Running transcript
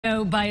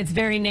So by its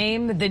very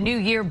name, the new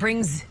year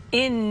brings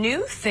in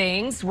new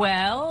things.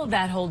 Well,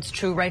 that holds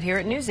true right here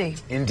at Newsy.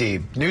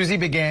 Indeed. Newsy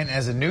began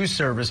as a news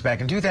service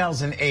back in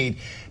 2008,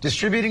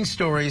 distributing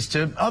stories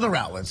to other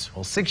outlets.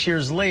 Well, 6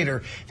 years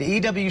later, the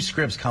EW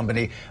Scripps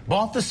company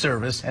bought the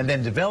service and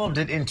then developed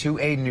it into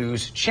a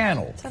news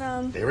channel.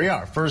 There we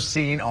are, first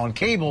seen on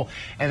cable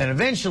and then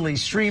eventually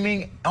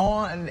streaming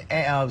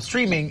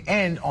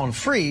and on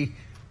free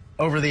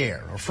over the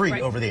air, or free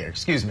over the air,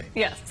 excuse me.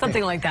 Yeah,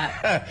 something like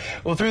that.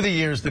 Well, through the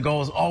years, the goal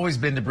has always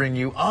been to bring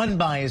you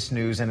unbiased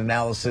news and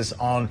analysis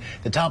on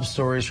the top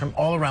stories from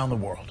all around the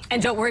world.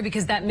 And don't worry,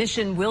 because that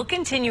mission will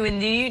continue in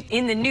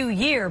the new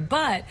year,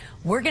 but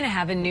we're going to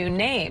have a new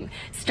name.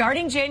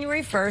 Starting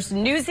January 1st,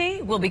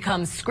 Newsy will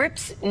become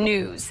Scripps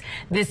News.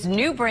 This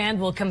new brand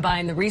will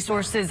combine the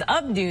resources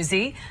of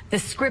Newsy, the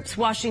Scripps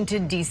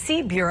Washington,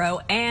 D.C. Bureau,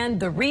 and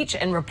the reach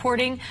and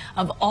reporting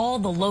of all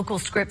the local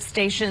Scripps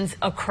stations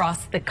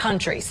across the country.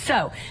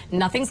 So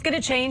nothing's going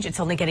to change. It's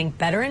only getting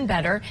better and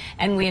better.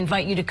 And we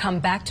invite you to come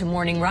back to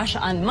Morning Rush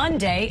on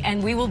Monday,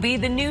 and we will be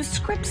the new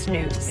Scripps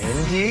News.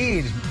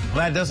 Indeed. Well,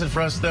 that does it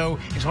for us, though,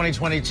 in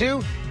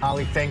 2022.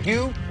 Holly, thank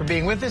you for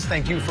being with us.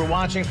 Thank you for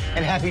watching,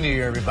 and Happy New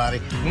Year, everybody.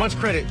 Much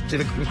credit to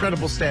the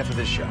incredible staff of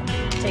this show.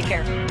 Take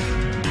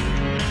care.